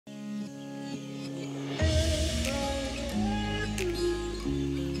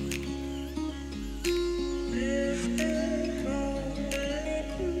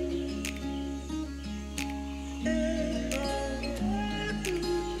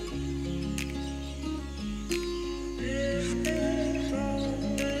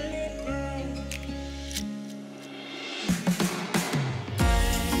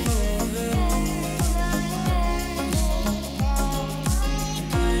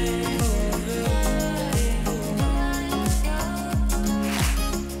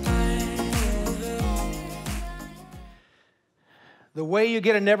way you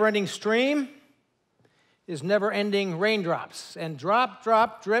get a never-ending stream is never-ending raindrops. And drop,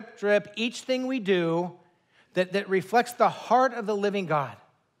 drop, drip, drip, each thing we do that reflects the heart of the living God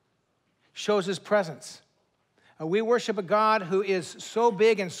shows his presence. We worship a God who is so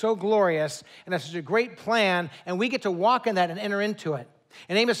big and so glorious, and has such a great plan, and we get to walk in that and enter into it.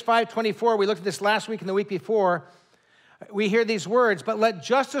 In Amos 5:24, we looked at this last week and the week before, we hear these words, but let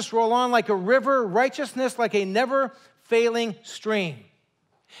justice roll on like a river, righteousness like a never-failing stream.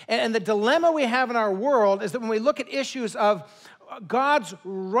 And the dilemma we have in our world is that when we look at issues of God's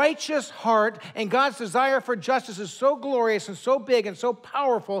righteous heart and God's desire for justice is so glorious and so big and so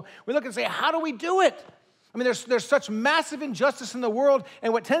powerful, we look and say, how do we do it? I mean, there's such massive injustice in the world,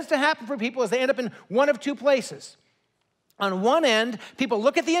 and what tends to happen for people is they end up in one of two places. On one end, people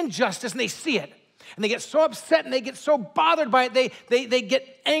look at the injustice and they see it, and they get so upset and they get so bothered by it, they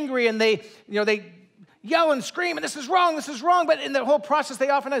get angry and they yell and scream, and this is wrong, but in the whole process, they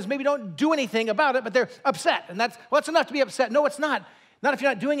oftentimes maybe don't do anything about it, but they're upset, and that's enough to be upset. No, it's not. Not if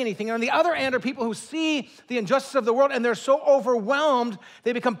you're not doing anything. And on the other end are people who see the injustice of the world, and they're so overwhelmed,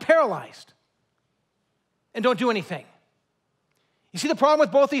 they become paralyzed and don't do anything. You see the problem with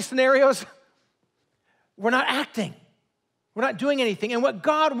both these scenarios? We're not acting. We're not doing anything. And what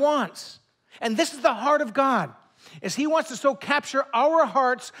God wants, and this is the heart of God, is he wants to so capture our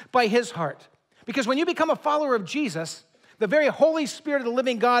hearts by his heart. Because when you become a follower of Jesus, the very Holy Spirit of the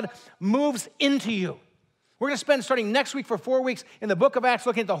living God moves into you. We're going to spend, starting next week for 4 weeks, in the book of Acts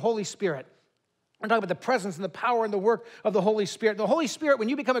looking at the Holy Spirit. We're talking about the presence and the power and the work of the Holy Spirit. The Holy Spirit, when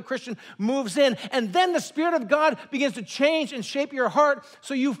you become a Christian, moves in, and then the Spirit of God begins to change and shape your heart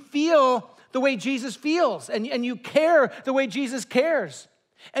so you feel the way Jesus feels, and you care the way Jesus cares.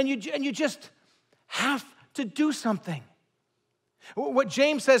 And you just have to do something. What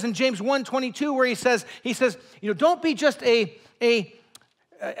James says in James 1:22, where he says, don't be just a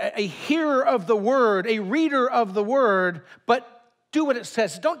hearer of the word, a reader of the word, but do what it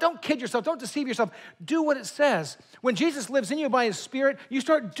says. Don't kid yourself. Don't deceive yourself. Do what it says. When Jesus lives in you by his Spirit, you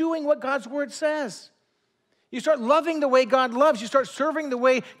start doing what God's word says. You start loving the way God loves. You start serving the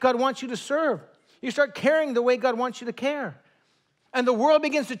way God wants you to serve. You start caring the way God wants you to care. And the world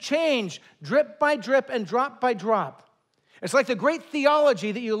begins to change drip by drip and drop by drop. It's like the great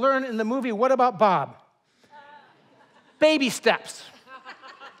theology that you learn in the movie What About Bob? Baby steps.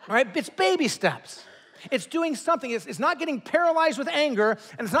 Right? It's baby steps. It's doing something. It's not getting paralyzed with anger,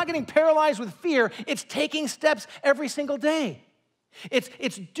 and it's not getting paralyzed with fear. It's taking steps every single day.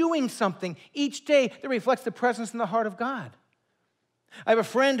 It's doing something each day that reflects the presence and the heart of God. I have a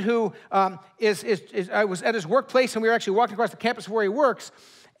friend who I was at his workplace, and we were actually walking across the campus where he works,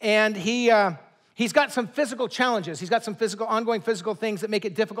 and he's got some physical challenges. He's got some ongoing physical things that make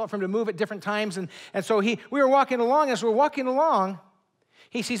it difficult for him to move at different times, and so we were walking along. As we're walking along,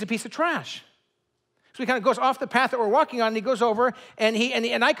 he sees a piece of trash. So he kind of goes off the path that we're walking on, and he goes over, and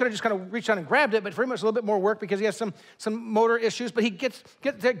I could have just kind of reached out and grabbed it, but for him it's a little bit more work because he has some motor issues, but he gets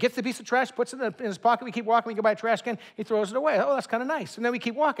the piece of trash, puts it in his pocket, we keep walking, we go by a trash can, he throws it away. Oh, that's kind of nice. And then we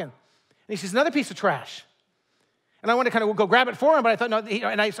keep walking. And he sees another piece of trash. And I wanted to kind of go grab it for him, but I thought, no,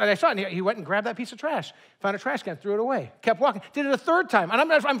 and I saw it, and he went and grabbed that piece of trash, found a trash can, threw it away, kept walking, did it a third time. And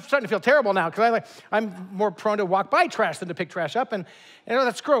I'm starting to feel terrible now because I'm more prone to walk by trash than to pick trash up, and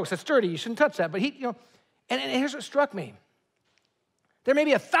that's gross, that's dirty, you shouldn't touch that. But and here's what struck me. There may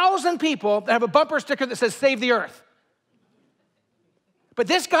be 1,000 people that have a bumper sticker that says, "Save the Earth." But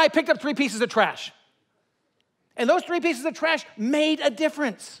this guy picked up 3 pieces of trash. And those 3 pieces of trash made a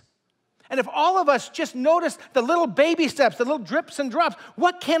difference. And if all of us just notice the little baby steps, the little drips and drops,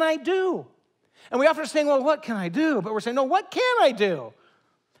 what can I do? And we often are saying, well, what can I do? But we're saying, no, what can I do?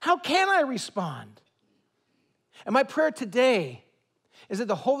 How can I respond? And my prayer today is that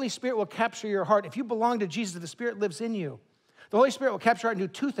the Holy Spirit will capture your heart. If you belong to Jesus, the Spirit lives in you. The Holy Spirit will capture your heart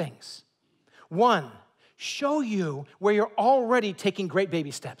and do 2 things. 1, show you where you're already taking great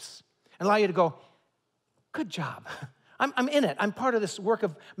baby steps and allow you to go, good job. I'm in it. I'm part of this work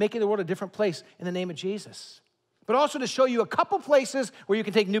of making the world a different place in the name of Jesus. But also to show you a couple places where you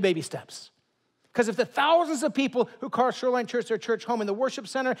can take new baby steps. Because if the thousands of people who call Shoreline Church their church home in the worship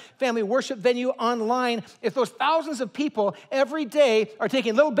center, family worship venue, online, if those thousands of people every day are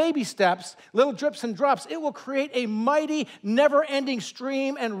taking little baby steps, little drips and drops, it will create a mighty, never-ending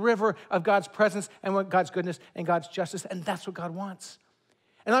stream and river of God's presence and God's goodness and God's justice, and that's what God wants.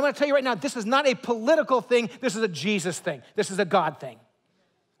 And I'm going to tell you right now, this is not a political thing. This is a Jesus thing. This is a God thing.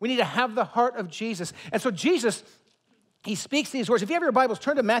 We need to have the heart of Jesus. And so Jesus, he speaks these words. If you have your Bibles,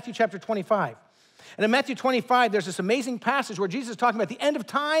 turn to Matthew chapter 25. And in Matthew 25, there's this amazing passage where Jesus is talking about the end of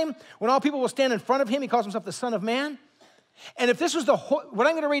time, when all people will stand in front of him. He calls himself the Son of Man. And if this was the whole, what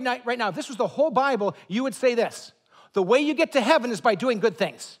I'm going to read right now, if this was the whole Bible, you would say this: the way you get to heaven is by doing good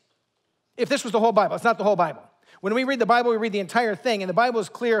things. If this was the whole Bible, it's not the whole Bible. When we read the Bible, we read the entire thing, and the Bible is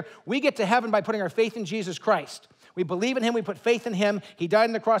clear. We get to heaven by putting our faith in Jesus Christ. We believe in him, we put faith in him. He died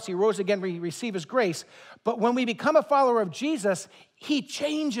on the cross, he rose again, we receive his grace. But when we become a follower of Jesus, he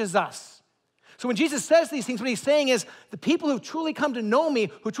changes us. So when Jesus says these things, what he's saying is, the people who truly come to know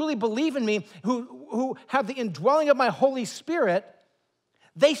me, who truly believe in me, who have the indwelling of my Holy Spirit,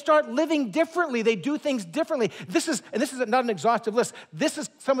 they start living differently. They do things differently. This is not an exhaustive list. This is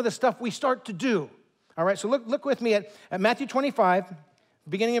some of the stuff we start to do. All right, so look with me at Matthew 25,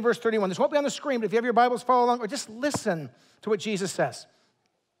 beginning in verse 31. This won't be on the screen, but if you have your Bibles, follow along, or just listen to what Jesus says.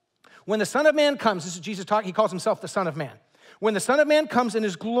 When the Son of Man comes, this is Jesus talking, he calls himself the Son of Man. When the Son of Man comes in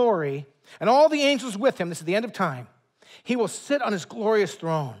his glory, and all the angels with him, this is the end of time, he will sit on his glorious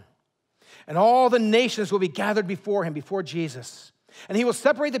throne. And all the nations will be gathered before him, before Jesus. And he will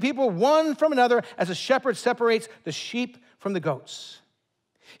separate the people one from another as a shepherd separates the sheep from the goats.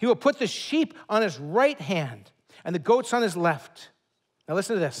 He will put the sheep on his right hand and the goats on his left. Now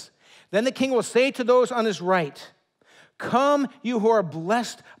listen to this. Then the king will say to those on his right, "Come, you who are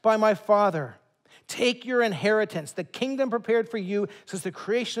blessed by my Father. Take your inheritance, the kingdom prepared for you since the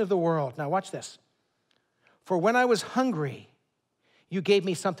creation of the world." Now watch this. "For when I was hungry, you gave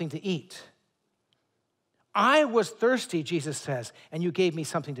me something to eat. I was thirsty," Jesus says, "and you gave me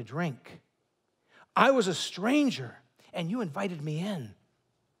something to drink. I was a stranger, and you invited me in.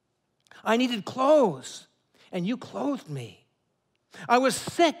 I needed clothes, and you clothed me. I was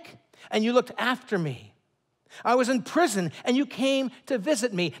sick, and you looked after me. I was in prison, and you came to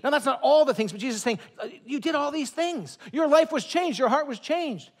visit me." Now, that's not all the things, but Jesus is saying, you did all these things. Your life was changed. Your heart was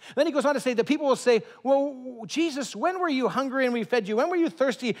changed. Then he goes on to say, the people will say, "Well, Jesus, when were you hungry and we fed you? When were you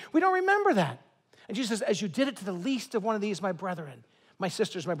thirsty? We don't remember that." And Jesus says, "As you did it to the least of one of these, my brethren, my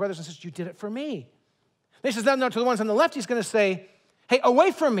sisters, my brothers and sisters, you did it for me." Then he says, now to the ones on the left, he's going to say, "Hey,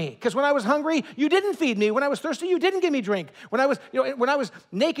 away from me, because when I was hungry, you didn't feed me. When I was thirsty, you didn't give me drink. When I was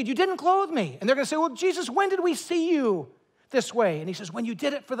naked, you didn't clothe me." And they're going to say, "Well, Jesus, when did we see you this way?" And he says, "When you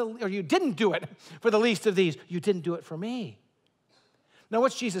did it you didn't do it for the least of these, you didn't do it for me." Now,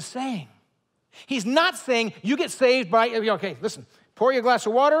 what's Jesus saying? He's not saying you get saved by, okay, listen, pour you a glass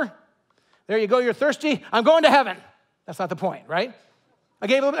of water. There you go, you're thirsty. I'm going to heaven. That's not the point, right? I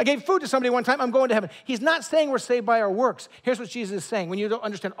gave food to somebody one time, I'm going to heaven. He's not saying we're saved by our works. Here's what Jesus is saying when you don't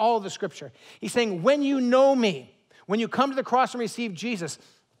understand all of the scripture. He's saying, when you know me, when you come to the cross and receive Jesus,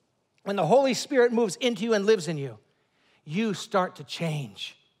 when the Holy Spirit moves into you and lives in you, you start to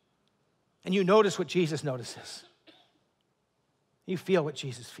change. And you notice what Jesus notices. You feel what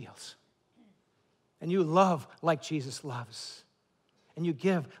Jesus feels. And you love like Jesus loves. And you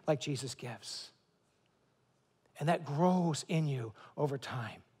give like Jesus gives. And that grows in you over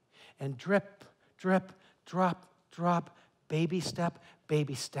time. And drip, drip, drop, drop, baby step,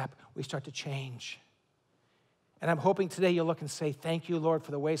 we start to change. And I'm hoping today you'll look and say, "Thank you, Lord, for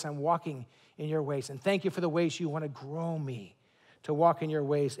the ways I'm walking in your ways. And thank you for the ways you want to grow me to walk in your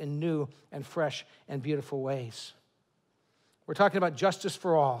ways in new and fresh and beautiful ways." We're talking about justice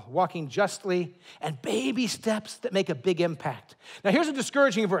for all, walking justly, and baby steps that make a big impact. Now, here's a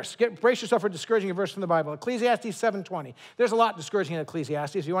discouraging verse. Brace yourself for a discouraging verse from the Bible. Ecclesiastes 7:20. There's a lot discouraging in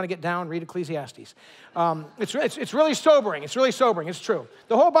Ecclesiastes. If you want to get down, read Ecclesiastes. It's really sobering. It's really sobering. It's true.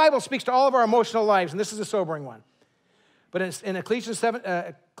 The whole Bible speaks to all of our emotional lives, and this is a sobering one. But in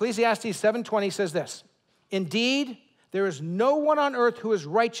Ecclesiastes 7:20 says this, "Indeed, there is no one on earth who is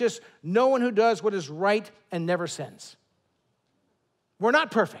righteous, no one who does what is right and never sins." We're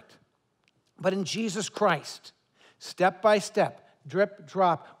not perfect, but in Jesus Christ, step by step, drip,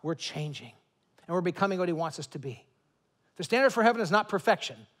 drop, we're changing, and we're becoming what he wants us to be. The standard for heaven is not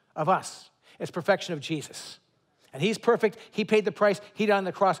perfection of us. It's perfection of Jesus. And he's perfect. He paid the price. He died on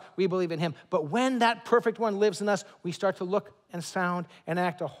the cross. We believe in him. But when that perfect one lives in us, we start to look and sound and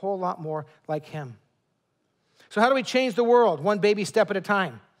act a whole lot more like him. So how do we change the world? One baby step at a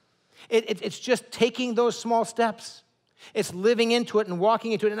time. It's just taking those small steps. It's living into it and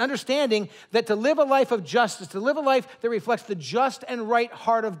walking into it and understanding that to live a life of justice, to live a life that reflects the just and right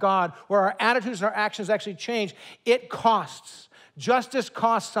heart of God, where our attitudes and our actions actually change, it costs. Justice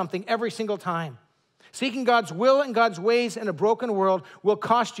costs something every single time. Seeking God's will and God's ways in a broken world will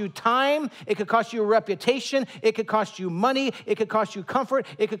cost you time. It could cost you a reputation. It could cost you money. It could cost you comfort.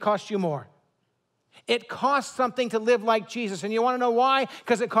 It could cost you more. It costs something to live like Jesus. And you want to know why?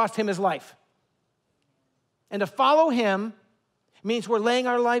 Because it cost him his life. And to follow him means we're laying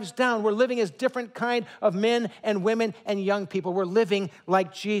our lives down. We're living as different kind of men and women and young people. We're living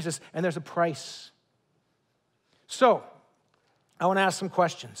like Jesus, and there's a price. So, I want to ask some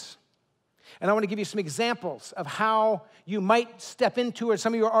questions. And I want to give you some examples of how you might step into, or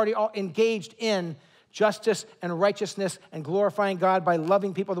some of you are already engaged in, justice and righteousness and glorifying God by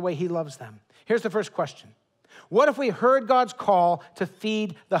loving people the way he loves them. Here's the first question. What if we heard God's call to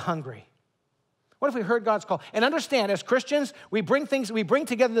feed the hungry? What if we heard God's call? And understand, as Christians, we bring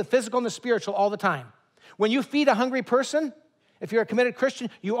together the physical and the spiritual all the time. When you feed a hungry person, if you're a committed Christian,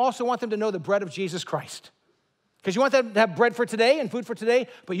 you also want them to know the bread of Jesus Christ. Because you want them to have bread for today and food for today,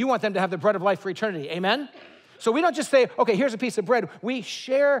 but you want them to have the bread of life for eternity. Amen? So we don't just say, okay, here's a piece of bread. We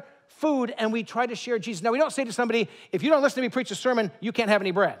share food and we try to share Jesus. Now, we don't say to somebody, if you don't listen to me preach a sermon, you can't have any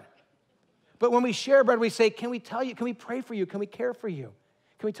bread. But when we share bread, we say, can we tell you, can we pray for you? Can we care for you?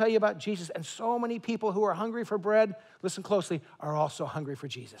 Can we tell you about Jesus? And so many people who are hungry for bread, listen closely, are also hungry for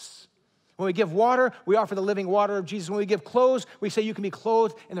Jesus. When we give water, we offer the living water of Jesus. When we give clothes, we say you can be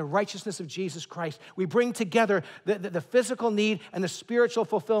clothed in the righteousness of Jesus Christ. We bring together the physical need and the spiritual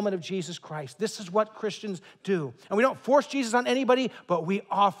fulfillment of Jesus Christ. This is what Christians do. And we don't force Jesus on anybody, but we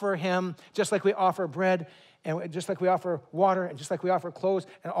offer him just like we offer bread, and just like we offer water, and just like we offer clothes,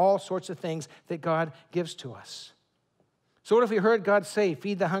 and all sorts of things that God gives to us. So what if we heard God say,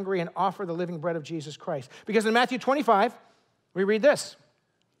 feed the hungry and offer the living bread of Jesus Christ? Because in Matthew 25, we read this.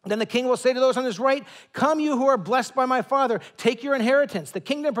 Then the king will say to those on his right, come you who are blessed by my Father, take your inheritance, the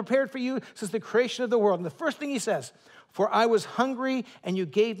kingdom prepared for you since the creation of the world. And the first thing he says, for I was hungry and you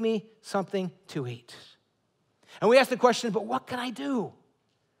gave me something to eat. And we ask the question, but what can I do? I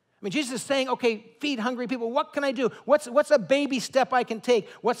mean, Jesus is saying, okay, feed hungry people. What can I do? What's a baby step I can take?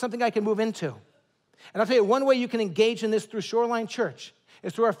 What's something I can move into? And I'll tell you, one way you can engage in this through Shoreline Church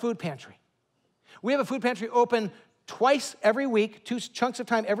is through our food pantry. We have a food pantry open twice every week, 2 chunks of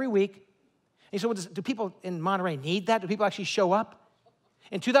time every week. And you say, well, do people in Monterey need that? Do people actually show up?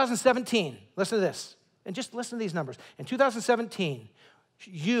 In 2017, listen to this, and just listen to these numbers. In 2017,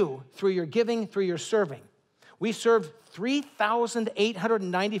 you, through your giving, through your serving, we served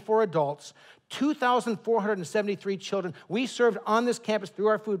 3,894 adults, 2,473 children. We served on this campus through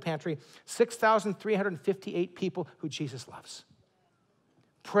our food pantry 6,358 people who Jesus loves.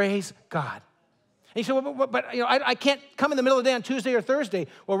 Praise God. And you say, well, but I can't come in the middle of the day on Tuesday or Thursday.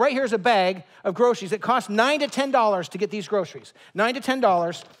 Well, right here's a bag of groceries. It costs $9 to $10 to get these groceries. $9 to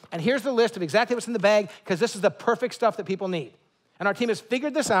 $10. And here's the list of exactly what's in the bag, because this is the perfect stuff that people need. And our team has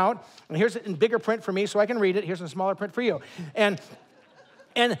figured this out. And here's it in bigger print for me so I can read it. Here's in smaller print for you. And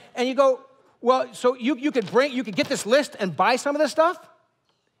you go, well, so you could get this list and buy some of this stuff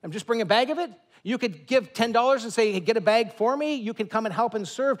and just bring a bag of it. You could give $10 and say, hey, get a bag for me. You can come and help and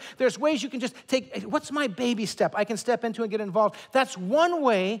serve. There's ways you can just take, what's my baby step I can step into and get involved? That's one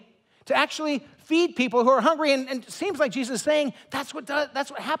way to actually feed people who are hungry. And it seems like Jesus is saying that's what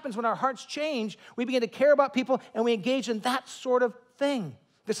happens when our hearts change. We begin to care about people and we engage in that sort of thing.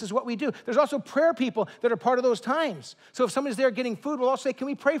 This is what we do. There's also prayer people that are part of those times. So if somebody's there getting food, we'll also say, can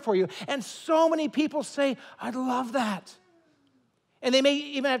we pray for you? And so many people say, I'd love that. And they may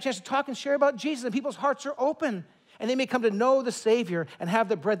even have a chance to talk and share about Jesus, and people's hearts are open, and they may come to know the Savior and have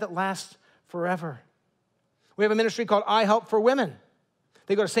the bread that lasts forever. We have a ministry called I Help for Women.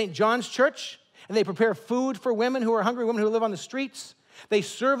 They go to St. John's Church, and they prepare food for women who are hungry, women who live on the streets. They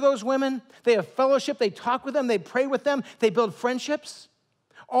serve those women. They have fellowship. They talk with them. They pray with them. They build friendships.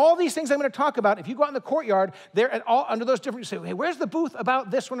 All these things I'm going to talk about, if you go out in the courtyard, they're at all under those different, you say, hey, where's the booth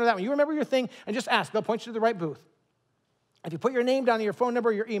about this one or that one? You remember your thing, and just ask. They'll point you to the right booth. If you put your name down, your phone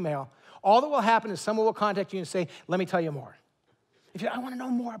number, your email, all that will happen is someone will contact you and say, let me tell you more. If I want to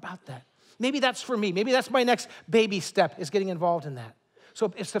know more about that. Maybe that's for me. Maybe that's my next baby step, is getting involved in that.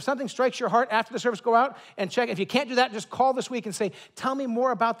 So if something strikes your heart after the service, go out and check. If you can't do that, just call this week and say, tell me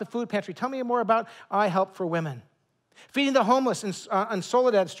more about the food pantry. Tell me more about I Help for Women. Feeding the homeless on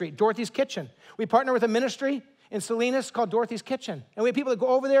Soledad Street, Dorothy's Kitchen. We partner with a ministry in Salinas called Dorothy's Kitchen. And we have people that go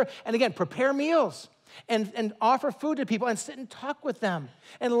over there and, again, prepare meals. And offer food to people and sit and talk with them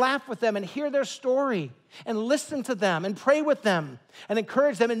and laugh with them and hear their story and listen to them and pray with them and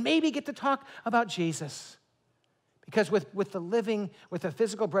encourage them and maybe get to talk about Jesus. Because with the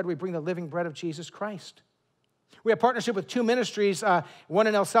physical bread, we bring the living bread of Jesus Christ. We have partnership with 2 ministries, one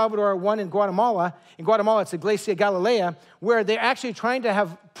in El Salvador, one in Guatemala. In Guatemala, it's Iglesia Galilea, where they're actually trying to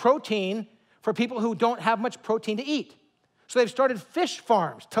have protein for people who don't have much protein to eat. So they've started fish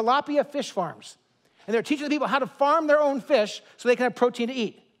farms, tilapia fish farms. And they're teaching the people how to farm their own fish so they can have protein to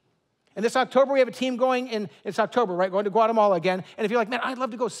eat. And this October, we have a team going it's October, right, going to Guatemala again. And if you're like, man, I'd love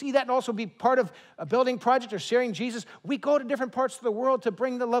to go see that and also be part of a building project or sharing Jesus, we go to different parts of the world to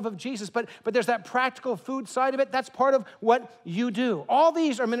bring the love of Jesus. But there's that practical food side of it. That's part of what you do. All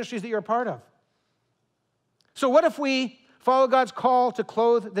these are ministries that you're a part of. So what if we follow God's call to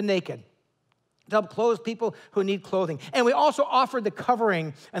clothe the naked, to help clothe people who need clothing. And we also offered the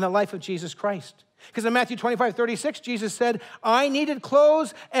covering and the life of Jesus Christ. Because in Matthew 25:36, Jesus said, I needed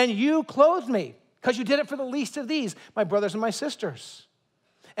clothes and you clothed me, because you did it for the least of these, my brothers and my sisters.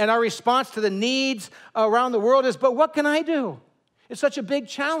 And our response to the needs around the world is, but what can I do? It's such a big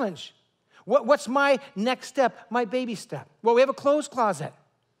challenge. What's my next step, my baby step? Well, we have a clothes closet.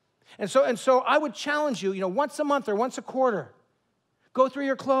 And so I would challenge you, once a month or once a quarter, go through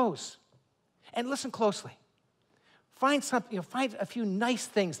your clothes and listen closely. Find something, find a few nice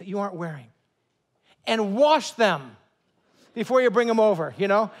things that you aren't wearing and wash them before you bring them over,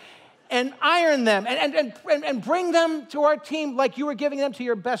 and iron them and bring them to our team like you were giving them to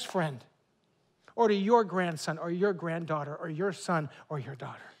your best friend or to your grandson or your granddaughter or your son or your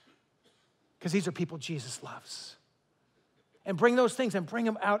daughter. Because these are people Jesus loves. And bring those things and bring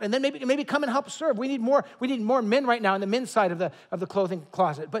them out. And then maybe come and help serve. We need more men right now on the men's side of the clothing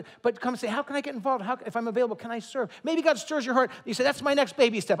closet. But come and say, how can I get involved? If I'm available, can I serve? Maybe God stirs your heart. You say, that's my next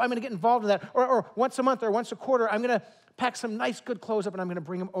baby step. I'm going to get involved in that. Or once a month or once a quarter, I'm going to pack some nice, good clothes up and I'm going to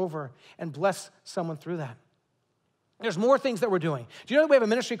bring them over and bless someone through that. There's more things that we're doing. Do you know that we have a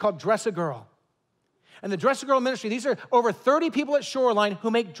ministry called Dress a Girl? And the Dress a Girl ministry, these are over 30 people at Shoreline who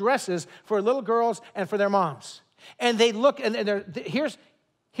make dresses for little girls and for their moms. And they look, and here's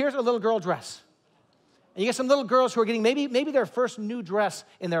a little girl dress. And you get some little girls who are getting maybe their first new dress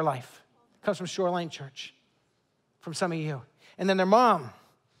in their life. Comes from Shoreline Church, from some of you. And then their mom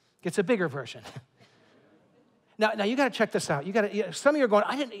gets a bigger version. Now you got to check this out. Some of you are going,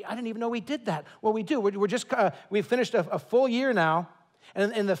 I didn't even know we did that. Well, we do. We've finished a full year now.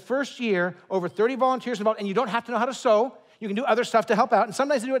 And in the first year, over 30 volunteers involved, and you don't have to know how to sew. You can do other stuff to help out. And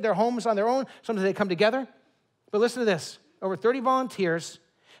sometimes they do it at their homes on their own. Sometimes they come together. But listen to this. Over 30 volunteers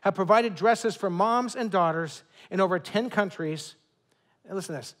have provided dresses for moms and daughters in over 10 countries. And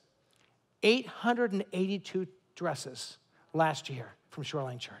listen to this. 882 dresses last year from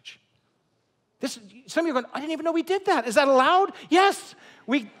Shoreline Church. Some of you are going, I didn't even know we did that. Is that allowed? Yes.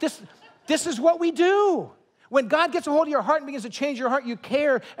 This is what we do. When God gets a hold of your heart and begins to change your heart, you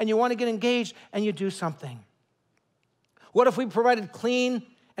care and you want to get engaged and you do something. What if we provided clean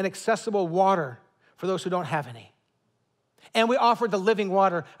and accessible water for those who don't have any? And we offered the living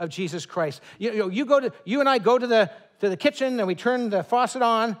water of Jesus Christ. You and I go to the kitchen and we turn the faucet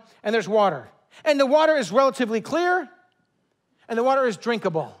on and there's water. And the water is relatively clear and the water is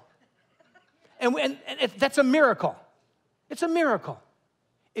drinkable. And that's a miracle. It's a miracle.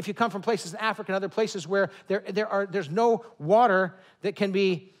 If you come from places in Africa and other places where there's no water that can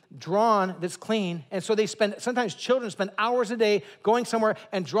be drawn that's clean, and so sometimes children spend hours a day going somewhere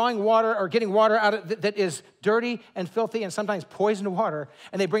and drawing water or getting water out of that is dirty and filthy and sometimes poisoned water,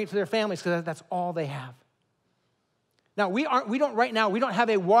 and they bring it to their families because that's all they have. Now, we don't have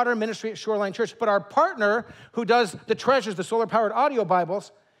a water ministry at Shoreline Church, but our partner who does the treasures, the solar-powered audio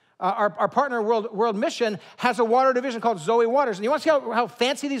Bibles, our partner, World Mission, has a water division called Zoe Waters. And you want to see how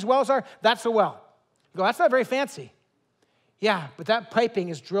fancy these wells are? That's a well. You go, that's not very fancy. Yeah, but that piping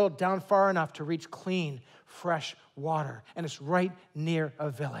is drilled down far enough to reach clean, fresh water. And it's right near a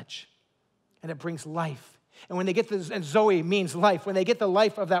village. And it brings life. And when they get this, and Zoe means life, when they get the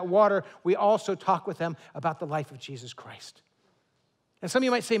life of that water, we also talk with them about the life of Jesus Christ. And some of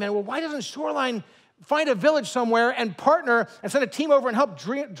you might say, man, well, why doesn't Shoreline find a village somewhere and partner and send a team over and help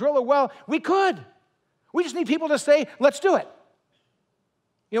drill a well? We could. We just need people to say, let's do it.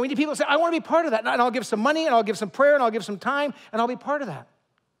 We need people to say, I want to be part of that. And I'll give some money, and I'll give some prayer, and I'll give some time, and I'll be part of that.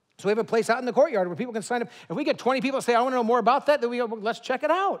 So we have a place out in the courtyard where people can sign up. If we get 20 people to say, I want to know more about that, then we go, well, let's check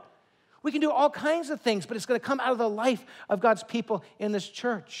it out. We can do all kinds of things, but it's going to come out of the life of God's people in this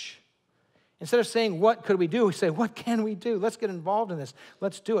church. Instead of saying, what could we do? We say, what can we do? Let's get involved in this.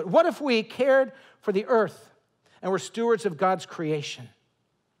 Let's do it. What if we cared for the earth and were stewards of God's creation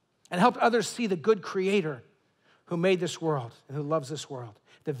and helped others see the good creator who made this world and who loves this world?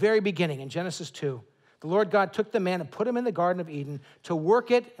 At the very beginning, in Genesis 2, the Lord God took the man and put him in the Garden of Eden to work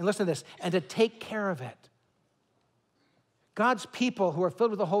it, and listen to this, and to take care of it. God's people who are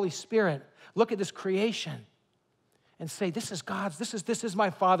filled with the Holy Spirit look at this creation and say, this is God's, this is my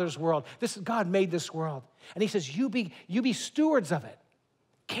Father's world. God made this world. And he says, you be stewards of it.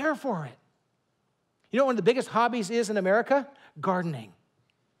 Care for it. You know what one of the biggest hobbies is in America? Gardening.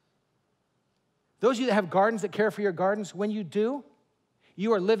 Those of you that have gardens, that care for your gardens, when you do,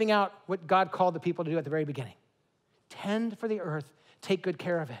 you are living out what God called the people to do at the very beginning. Tend for the earth, take good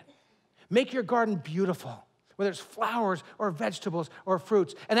care of it. Make your garden beautiful, whether it's flowers or vegetables or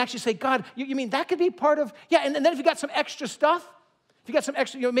fruits, and actually say, God, you mean that could be part of, yeah, and then if you got some extra stuff, if you got some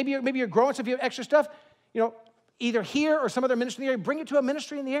extra, maybe you're growing, so if you have extra stuff, either here or some other ministry in the area, bring it to a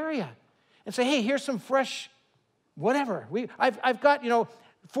ministry in the area and say, hey, here's some fresh whatever. I've got,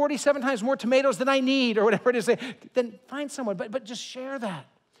 47 times more tomatoes than I need or whatever it is. Then find someone, but just share that.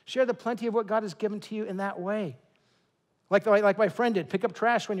 Share the plenty of what God has given to you in that way. Like my friend did, pick up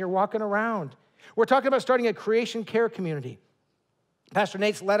trash when you're walking around. We're talking about starting a creation care community. Pastor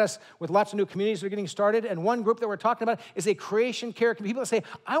Nate's led us with lots of new communities that are getting started, and one group that we're talking about is a creation care community. People that say,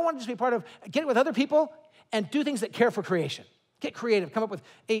 I want to just be part of, get with other people and do things that care for creation. Get creative, come up with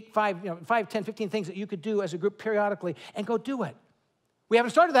 5, 10, 15 things that you could do as a group periodically and go do it. We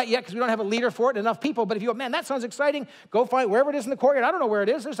haven't started that yet because we don't have a leader for it and enough people, but if you go, man, that sounds exciting, go find wherever it is in the courtyard. I don't know where it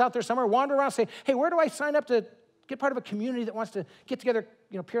is. It's out there somewhere. Wander around, say, hey, where do I sign up to get part of a community that wants to get together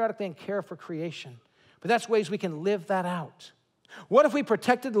periodically and care for creation? But that's ways we can live that out. What if we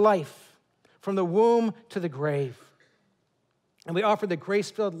protected life from the womb to the grave? And we offered the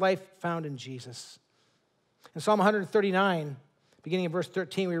grace-filled life found in Jesus. In Psalm 139, beginning in verse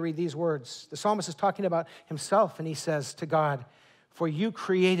 13, we read these words. The psalmist is talking about himself, and he says to God, for you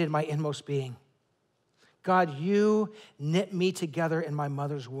created my inmost being. God, you knit me together in my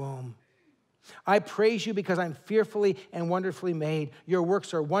mother's womb. I praise you because I'm fearfully and wonderfully made. Your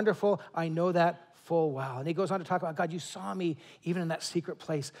works are wonderful. I know that full well. And he goes on to talk about, God, you saw me even in that secret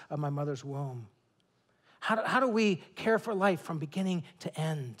place of my mother's womb. How do we care for life from beginning to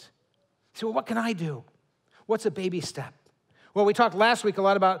end? So, what can I do? What's a baby step? Well, we talked last week a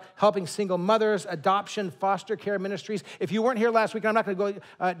lot about helping single mothers, adoption, foster care ministries. If you weren't here last week, I'm not going to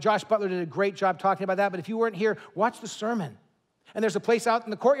go, Josh Butler did a great job talking about that, but if you weren't here, watch the sermon. And there's a place out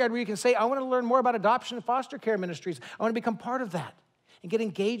in the courtyard where you can say, I want to learn more about adoption and foster care ministries. I want to become part of that and get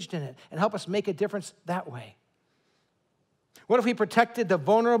engaged in it and help us make a difference that way. What if we protected the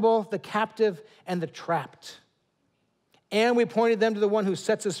vulnerable, the captive, and the trapped? And we pointed them to the one who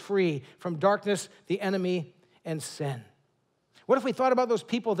sets us free from darkness, the enemy, and sin. What if we thought about those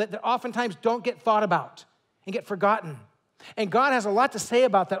people that oftentimes don't get thought about and get forgotten? And God has a lot to say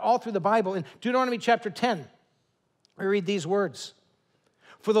about that all through the Bible. In Deuteronomy chapter 10, we read these words.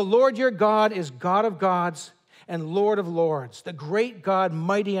 For the Lord your God is God of gods and Lord of lords, the great God,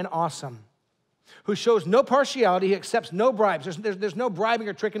 mighty and awesome, who shows no partiality, he accepts no bribes. There's no bribing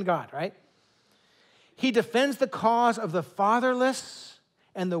or tricking God, right? He defends the cause of the fatherless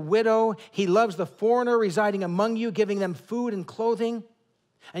and the widow. He loves the foreigner residing among you, giving them food and clothing.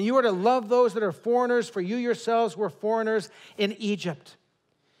 And you are to love those that are foreigners, for you yourselves were foreigners in Egypt.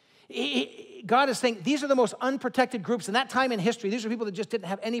 God is saying these are the most unprotected groups in that time in history. These are people that just didn't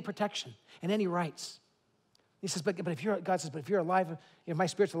have any protection and any rights. He says, but if you're alive, if my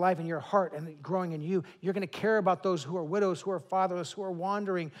spirit's alive in your heart and growing in you, you're going to care about those who are widows, who are fatherless, who are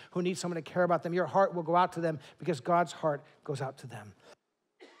wandering, who need someone to care about them. Your heart will go out to them because God's heart goes out to them.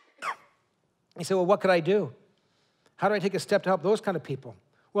 You say, well, what could I do? How do I take a step to help those kind of people?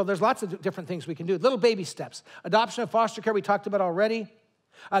 Well, there's lots of different things we can do. Little baby steps. Adoption and foster care we talked about already.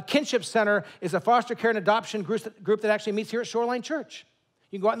 Kinship Center is a foster care and adoption group that actually meets here at Shoreline Church.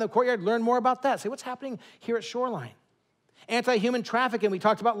 You can go out in the courtyard, learn more about that. Say, what's happening here at Shoreline? Anti-human trafficking we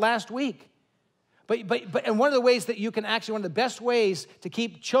talked about last week. And one of the ways that you can actually, one of the best ways to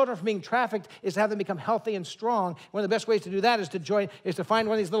keep children from being trafficked is to have them become healthy and strong. One of the best ways to do that is to find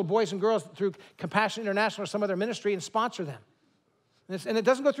one of these little boys and girls through Compassion International or some other ministry and sponsor them. And it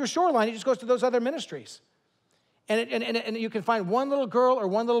doesn't go through Shoreline, it just goes to those other ministries. And you can find one little girl or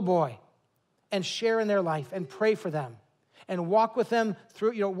one little boy and share in their life and pray for them and walk with them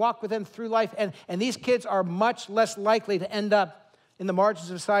through life. And these kids are much less likely to end up in the margins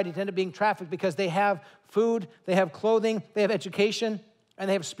of society, to end up being trafficked because they have food, they have clothing, they have education, and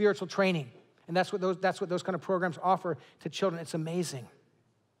they have spiritual training. And that's what those kind of programs offer to children. It's amazing.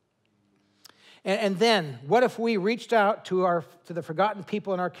 And then, what if we reached out to the forgotten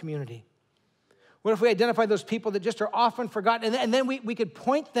people in our community? What if we identified those people that just are often forgotten, and then we could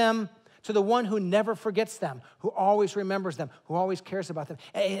point them to the one who never forgets them, who always remembers them, who always cares about them.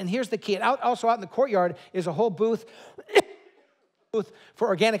 And here's the key. Also out in the courtyard is a whole booth for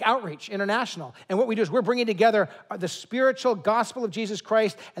Organic Outreach International. And what we do is we're bringing together the spiritual gospel of Jesus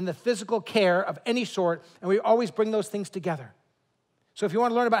Christ and the physical care of any sort, and we always bring those things together. So if you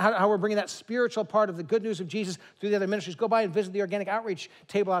want to learn about how we're bringing that spiritual part of the good news of Jesus through the other ministries, go by and visit the Organic Outreach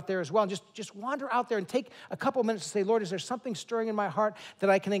table out there as well. And just wander out there and take a couple minutes to say, Lord, is there something stirring in my heart that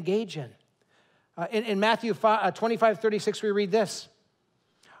I can engage in? In Matthew 25:36, we read this.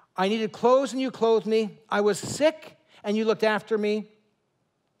 I needed clothes and you clothed me. I was sick and you looked after me.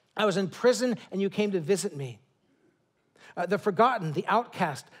 I was in prison and you came to visit me. The forgotten, the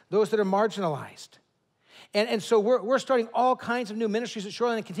outcast, those that are marginalized. And so we're starting all kinds of new ministries at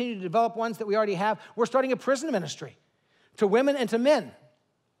Shoreline and continue to develop ones that we already have. We're starting a prison ministry to women and to men.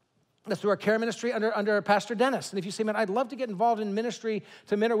 That's through our care ministry under Pastor Dennis. And if you say, man, I'd love to get involved in ministry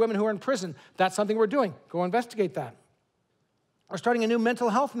to men or women who are in prison, that's something we're doing. Go investigate that. We're starting a new mental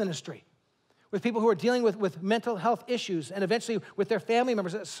health ministry with people who are dealing with mental health issues and eventually with their family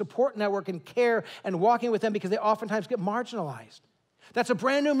members, a support network and care and walking with them because they oftentimes get marginalized. That's a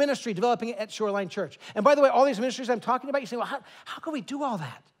brand new ministry developing at Shoreline Church. And by the way, all these ministries I'm talking about, you say, well, how can we do all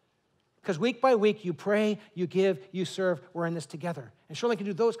that? Because week by week, you pray, you give, you serve, we're in this together. And Shoreline can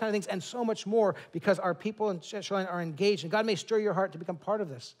do those kind of things and so much more because our people in Shoreline are engaged. And God may stir your heart to become part of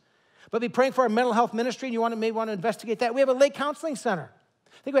this. But be praying for our mental health ministry, and you may want to investigate that. We have a lay counseling center.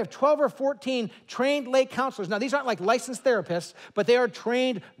 I think we have 12 or 14 trained lay counselors. Now, these aren't like licensed therapists, but they are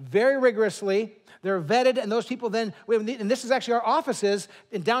trained very rigorously. They're vetted, and those people then, and this is actually our offices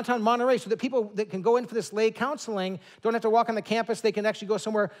in downtown Monterey, so that people that can go in for this lay counseling don't have to walk on the campus. They can actually go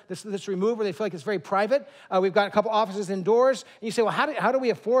somewhere that's removed where they feel like it's very private. We've got a couple offices indoors. And you say, well, how do we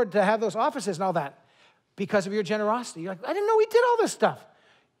afford to have those offices and all that? Because of your generosity. You're like, I didn't know we did all this stuff.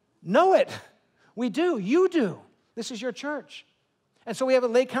 Know it. We do. You do. This is your church. And so we have a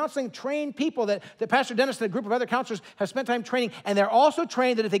lay counseling trained people that Pastor Dennis and a group of other counselors have spent time training, and they're also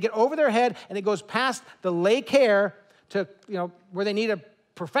trained that if they get over their head and it goes past the lay care to, where they need a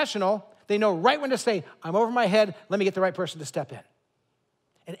professional, they know right when to say, I'm over my head, let me get the right person to step in.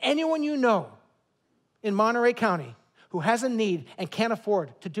 And anyone you know in Monterey County who has a need and can't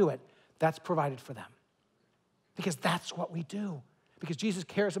afford to do it, that's provided for them. Because that's what we do. Because Jesus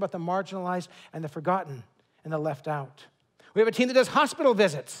cares about the marginalized and the forgotten and the left out. We have a team that does hospital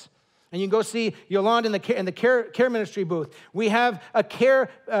visits. And you can go see Yolanda in the care ministry booth. We have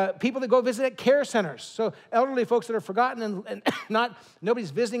people that go visit at care centers. So elderly folks that are forgotten and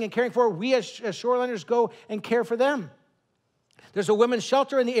nobody's visiting and caring for, we as Shoreliners go and care for them. There's a women's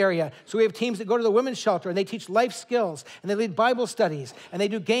shelter in the area. So we have teams that go to the women's shelter and they teach life skills and they lead Bible studies and they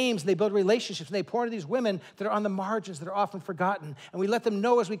do games and they build relationships and they pour into these women that are on the margins, that are often forgotten. And we let them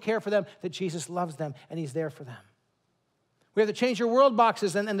know as we care for them that Jesus loves them and he's there for them. We have the Change Your World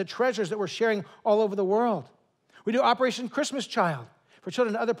boxes and the treasures that we're sharing all over the world. We do Operation Christmas Child for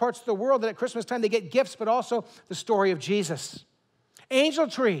children in other parts of the world that at Christmas time they get gifts, but also the story of Jesus. Angel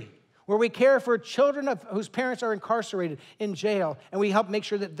Tree, where we care for children whose parents are incarcerated in jail, and we help make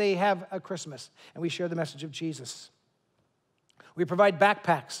sure that they have a Christmas, and we share the message of Jesus. We provide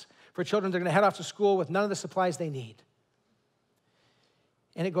backpacks for children that are going to head off to school with none of the supplies they need.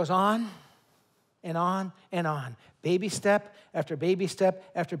 And it goes on and on and on. Baby step after baby step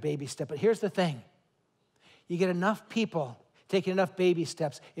after baby step. But here's the thing. You get enough people taking enough baby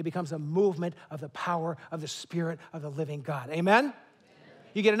steps, it becomes a movement of the power of the Spirit of the living God. Amen? Amen.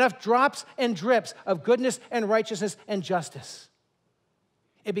 You get enough drops and drips of goodness and righteousness and justice.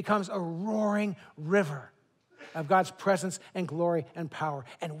 It becomes a roaring river of God's presence and glory and power.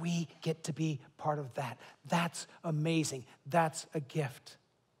 And we get to be part of that. That's amazing. That's a gift.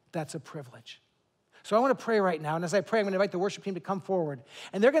 That's a privilege. So I want to pray right now, and as I pray, I'm going to invite the worship team to come forward,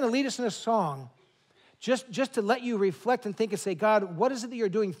 and they're going to lead us in a song just to let you reflect and think and say, God, what is it that you're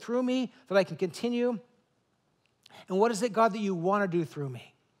doing through me that I can continue? And what is it, God, that you want to do through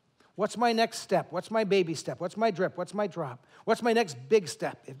me? What's my next step? What's my baby step? What's my drip? What's my drop? What's my next big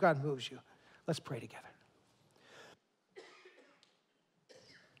step if God moves you? Let's pray together.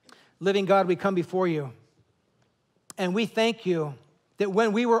 Living God, we come before you, and we thank you that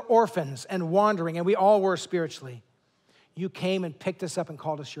when we were orphans and wandering, and we all were spiritually, you came and picked us up and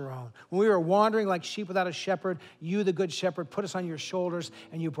called us your own. When we were wandering like sheep without a shepherd, you, the good shepherd, put us on your shoulders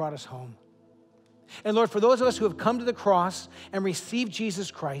and you brought us home. And Lord, for those of us who have come to the cross and received Jesus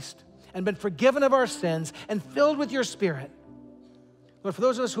Christ and been forgiven of our sins and filled with your Spirit, Lord, for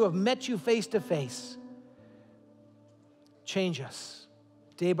those of us who have met you face to face, change us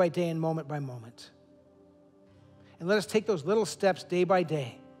day by day and moment by moment. And let us take those little steps day by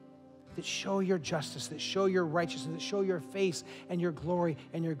day that show your justice, that show your righteousness, that show your face and your glory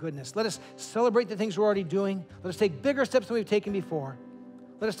and your goodness. Let us celebrate the things we're already doing. Let us take bigger steps than we've taken before.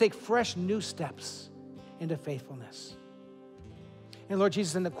 Let us take fresh new steps into faithfulness. And Lord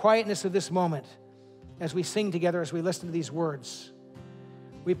Jesus, in the quietness of this moment, as we sing together, as we listen to these words,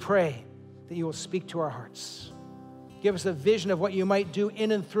 we pray that you will speak to our hearts. Give us a vision of what you might do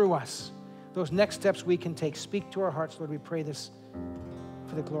in and through us. Those next steps we can take. Speak to our hearts, Lord. We pray this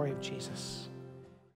for the glory of Jesus.